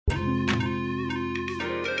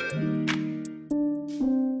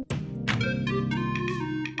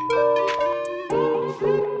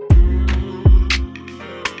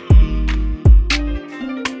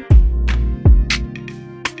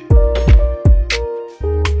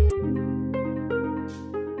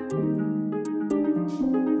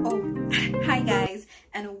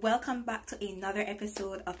to another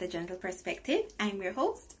episode of The Gentle Perspective. I'm your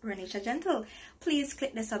host, Renisha Gentle. Please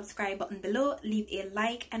click the subscribe button below, leave a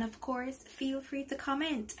like, and of course, feel free to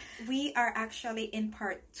comment. We are actually in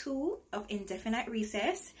part 2 of Indefinite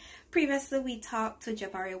Recess. Previously, we talked to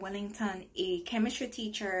Jabari Wellington, a chemistry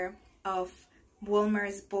teacher of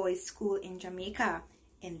Wolmer's Boys School in Jamaica.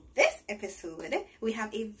 In this episode, we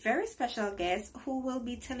have a very special guest who will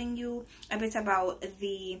be telling you a bit about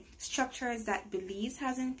the structures that Belize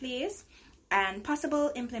has in place and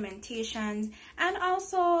possible implementations, and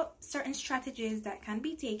also certain strategies that can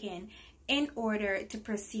be taken in order to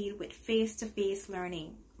proceed with face-to-face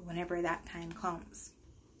learning whenever that time comes.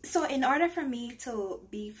 So in order for me to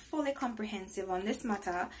be fully comprehensive on this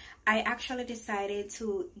matter, I actually decided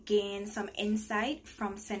to gain some insight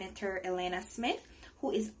from Senator Elena Smith,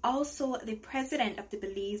 who is also the president of the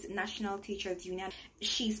Belize National Teachers Union.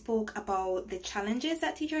 She spoke about the challenges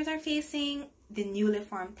that teachers are facing, the newly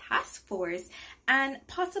formed task force, and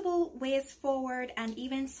possible ways forward, and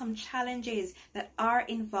even some challenges that are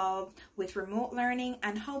involved with remote learning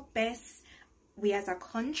and how best we as a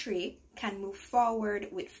country can move forward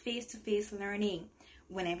with face-to-face learning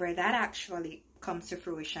whenever that actually comes to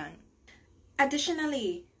fruition.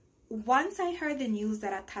 Additionally, once I heard the news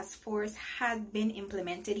that a task force had been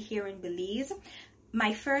implemented here in Belize,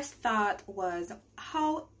 my first thought was,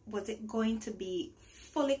 how was it going to be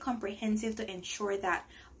fully comprehensive to ensure that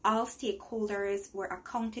all stakeholders were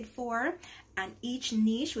accounted for and each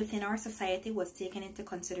niche within our society was taken into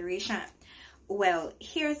consideration? Well,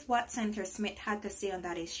 here's what Senator Smith had to say on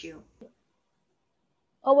that issue.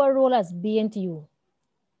 Our role as BNTU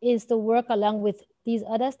is to work along with these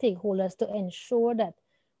other stakeholders to ensure that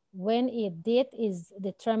when a date is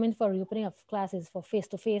determined for reopening of classes for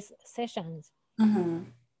face-to-face sessions,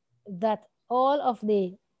 that all of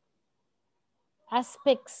the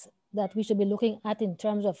aspects that we should be looking at in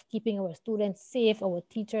terms of keeping our students safe, our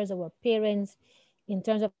teachers, our parents, in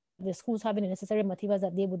terms of the schools having the necessary materials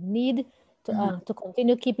that they would need to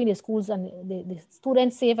continue keeping the schools and the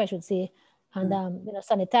students safe, I should say, and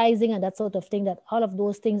sanitizing and that sort of thing, that all of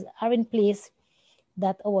those things are in place,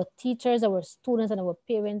 that our teachers, our students, and our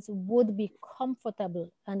parents would be comfortable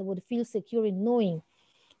and would feel secure in knowing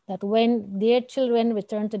that when their children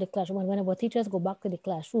return to the classroom and when our teachers go back to the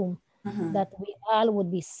classroom, that we all would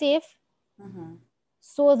be safe,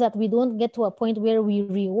 so that we don't get to a point where we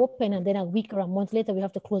reopen and then a week or a month later we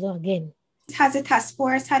have to close them again. Has the task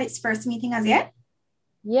force had its first meeting as yet?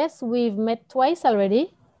 Yes, we've met twice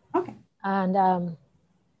already. Okay. And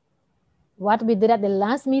what we did at the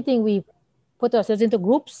last meeting, we put ourselves into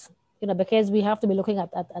groups, because we have to be looking at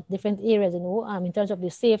different areas, in terms of the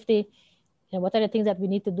safety, and what are the things that we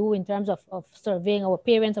need to do in terms of surveying our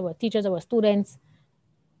parents, our teachers, our students,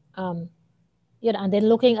 and then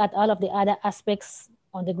looking at all of the other aspects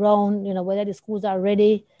on the ground, whether the schools are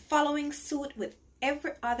ready. Following suit with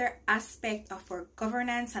every other aspect of our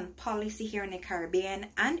governance and policy here in the Caribbean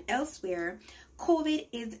and elsewhere, COVID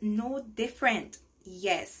is no different.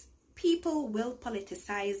 Yes, people will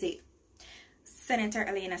politicize it. Senator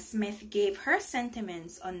Elena Smith gave her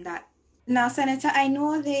sentiments on that. Now, Senator, I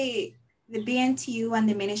know the BNTU and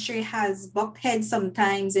the ministry has bucked heads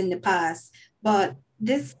sometimes in the past, but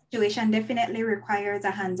this situation definitely requires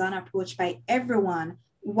a hands-on approach by everyone.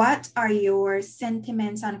 What are your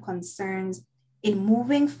sentiments and concerns in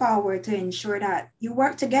moving forward to ensure that you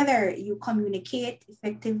work together, you communicate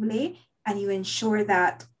effectively, and you ensure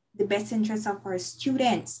that the best interests of our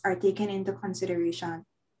students are taken into consideration?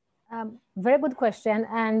 Very good question.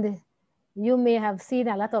 And you may have seen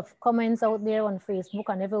a lot of comments out there on Facebook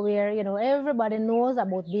and everywhere. Everybody knows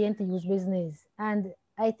about BNTU's business. And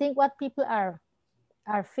I think what people are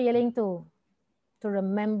failing to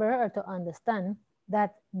remember or to understand,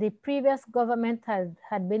 that the previous government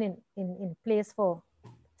had been in place for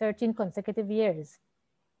 13 consecutive years.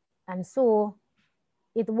 And so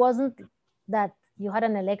it wasn't that you had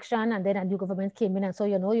an election and then a new government came in, and so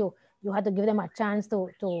you had to give them a chance to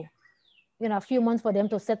a few months for them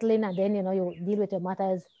to settle in, and then you deal with your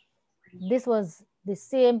matters. This was the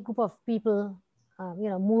same group of people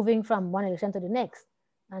moving from one election to the next,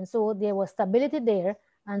 and so there was stability there,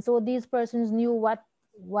 and so these persons knew what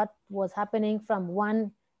was happening from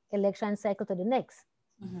one election cycle to the next.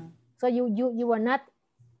 So you were not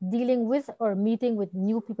dealing with or meeting with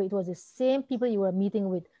new people. It was the same people you were meeting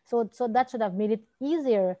with. So that should have made it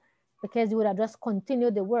easier, because you would have just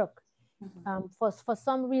continued the work. For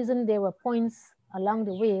some reason, there were points along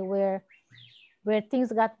the way where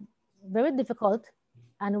things got very difficult,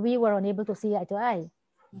 and we were unable to see eye to eye,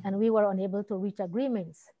 and we were unable to reach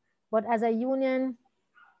agreements. But as a union,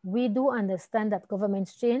 we do understand that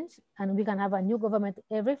governments change and we can have a new government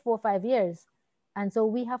every 4 or 5 years. And so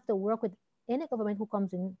we have to work with any government who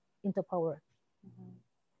comes into power.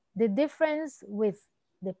 The difference with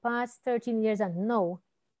the past 13 years and now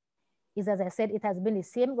is, as I said, it has been the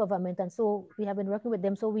same government. And so we have been working with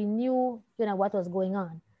them. So we knew, what was going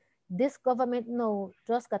on. This government now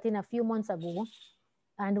just got in a few months ago,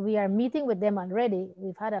 and we are meeting with them already.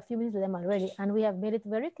 We've had a few meetings with them already, and we have made it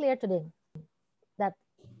very clear to them that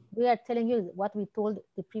we are telling you what we told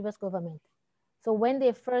the previous government. So when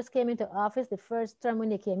they first came into office, the first term when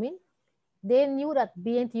they came in, they knew that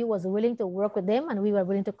BNTU was willing to work with them and we were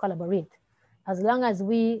willing to collaborate. As long as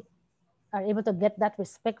we are able to get that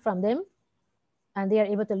respect from them and they are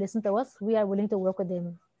able to listen to us, we are willing to work with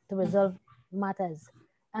them to resolve matters.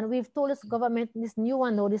 And we've told this government, this new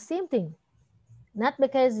one, know the same thing. Not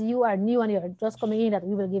because you are new and you're just coming in that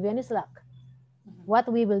we will give you any slack.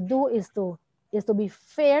 What we will do is to be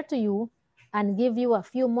fair to you and give you a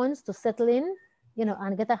few months to settle in,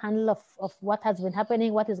 and get a handle of what has been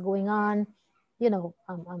happening, what is going on, meet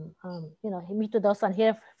with us and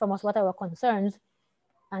hear from us what are our concerns,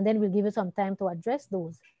 and then we'll give you some time to address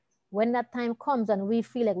those. When that time comes and we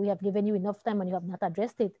feel like we have given you enough time and you have not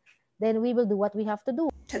addressed it, then we will do what we have to do.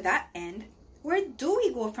 To that end, where do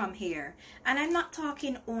we go from here? And I'm not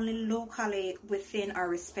talking only locally within our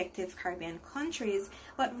respective Caribbean countries,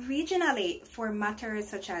 but regionally for matters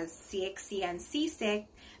such as CXC and CSEC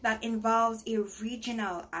that involves a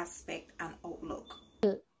regional aspect and outlook.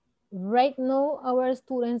 Right now, our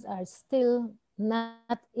students are still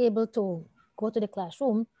not able to go to the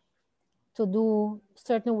classroom to do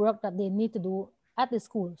certain work that they need to do at the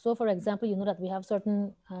school. So for example, you know that we have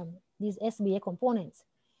certain, these SBA components.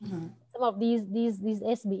 Some of these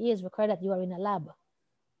SBAs require that you are in a lab.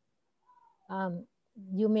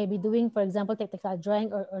 You may be doing, for example, technical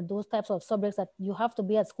drawing or those types of subjects that you have to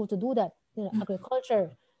be at school to do that, agriculture.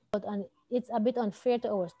 And it's a bit unfair to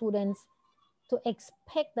our students to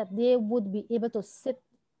expect that they would be able to sit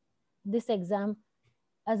this exam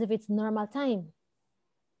as if it's normal time.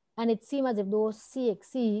 And it seems as if those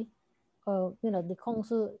CXC, the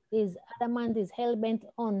council is adamant, is hell-bent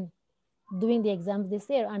on doing the exams this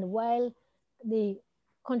year. And while the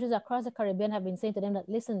countries across the Caribbean have been saying to them that,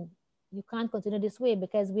 listen, you can't continue this way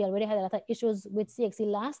because we already had a lot of issues with CXC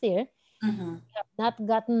last year. We have not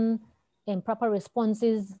gotten proper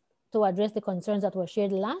responses to address the concerns that were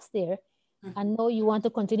shared last year. And now you want to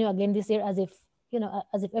continue again this year as if,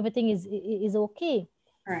 as if everything is okay.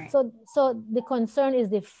 Right. So the concern is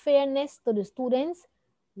the fairness to the students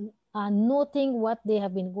and noting what they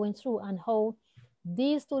have been going through and how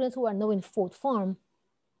these students who are now in fourth form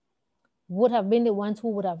would have been the ones who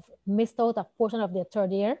would have missed out a portion of their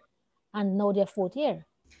third year and now their fourth year.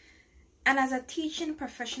 And as a teaching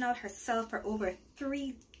professional herself for over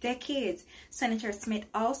 3 decades, Senator Smith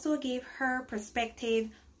also gave her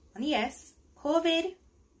perspective on, yes, COVID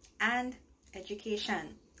and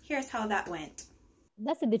education. Here's how that went.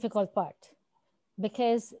 That's the difficult part,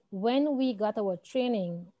 because when we got our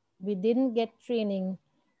training, we didn't get training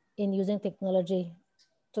in using technology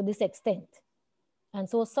to this extent. And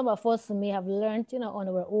so some of us may have learned, on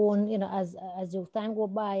our own, as your time go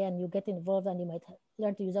by and you get involved and you might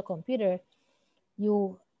learn to use a computer,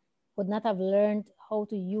 you would not have learned how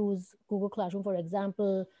to use Google Classroom, for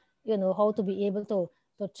example, how to be able to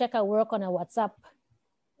check our work on a WhatsApp,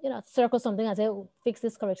 circle something and say, oh, fix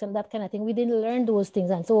this correction, that kind of thing. We didn't learn those things.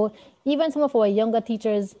 And so even some of our younger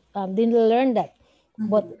teachers didn't learn that,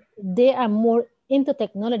 but they are more into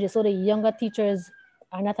technology. So the younger teachers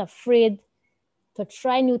are not afraid to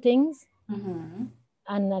try new things and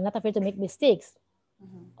are not afraid to make mistakes.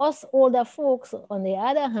 Us older folks, on the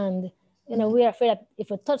other hand, we are afraid that if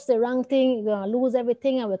we touch the wrong thing, we're going to lose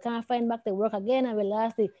everything and we can't find back the work again and we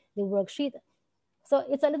lost the worksheet. So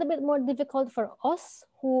it's a little bit more difficult for us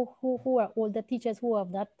who are older teachers who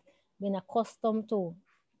have not been accustomed to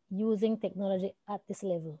using technology at this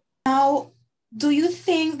level. Now, do you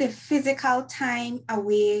think the physical time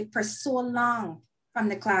away for so long from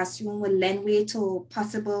the classroom will lend way to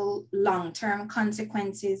possible long-term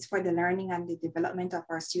consequences for the learning and the development of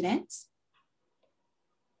our students?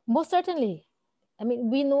 Most certainly. I mean,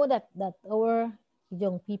 we know that our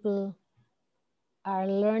young people are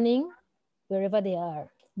learning wherever they are,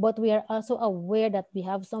 but we are also aware that we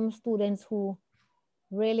have some students who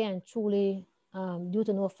really and truly, due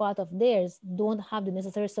to no fault of theirs, don't have the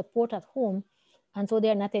necessary support at home. And so they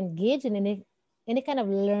are not engaged in any kind of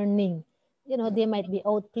learning. They might be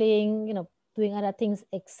out playing, doing other things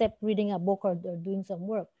except reading a book or doing some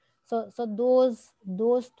work. So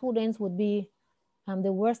those students would be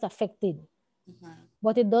the worst affected.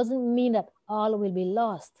 But it doesn't mean that all will be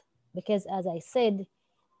lost, because as I said,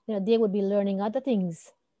 they would be learning other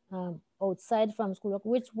things outside from schoolwork,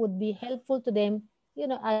 which would be helpful to them,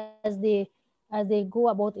 as they go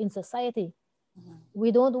about in society.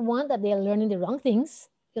 We don't want that they are learning the wrong things.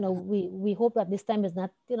 We hope that this time is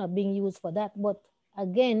not being used for that. But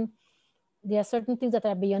again, there are certain things that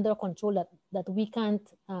are beyond our control that we can't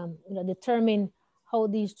determine how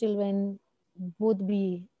these children would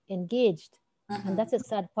be engaged. And that's a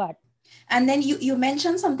sad part. And then you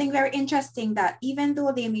mentioned something very interesting, that even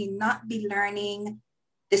though they may not be learning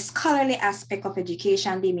the scholarly aspect of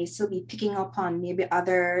education, they may still be picking up on maybe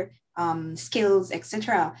other skills,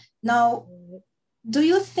 etc. Now, do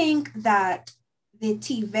you think that the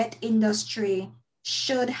TVET industry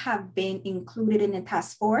should have been included in the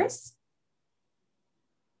task force?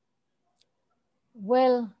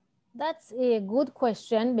 Well, that's a good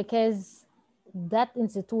question, because that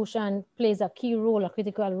institution plays a key role, a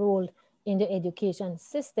critical role in the education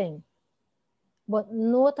system. But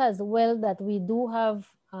note as well that we do have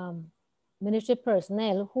ministry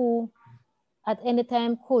personnel who at any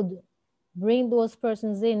time could bring those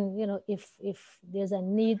persons in, if there's a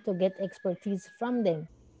need to get expertise from them.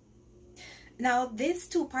 Now, this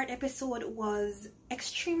two-part episode was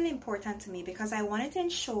extremely important to me because I wanted to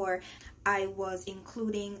ensure I was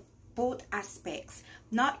including both aspects,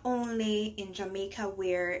 not only in Jamaica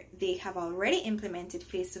where they have already implemented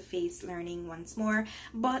face-to-face learning once more,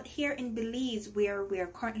 but here in Belize where we are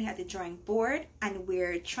currently at the drawing board and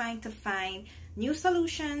we're trying to find new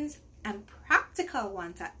solutions and practical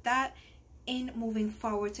ones at that in moving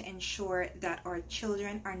forward to ensure that our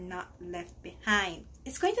children are not left behind.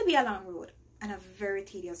 It's going to be a long road and a very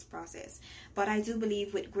tedious process, but I do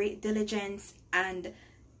believe with great diligence and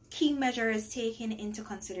key measures taken into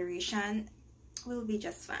consideration, we'll be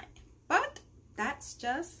just fine. But that's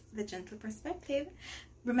just the gentle perspective.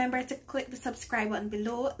 Remember to click the subscribe button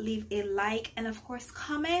below, leave a like, and of course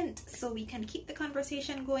comment so we can keep the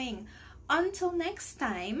conversation going. Until next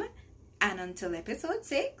time, and until episode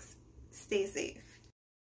 6, stay safe.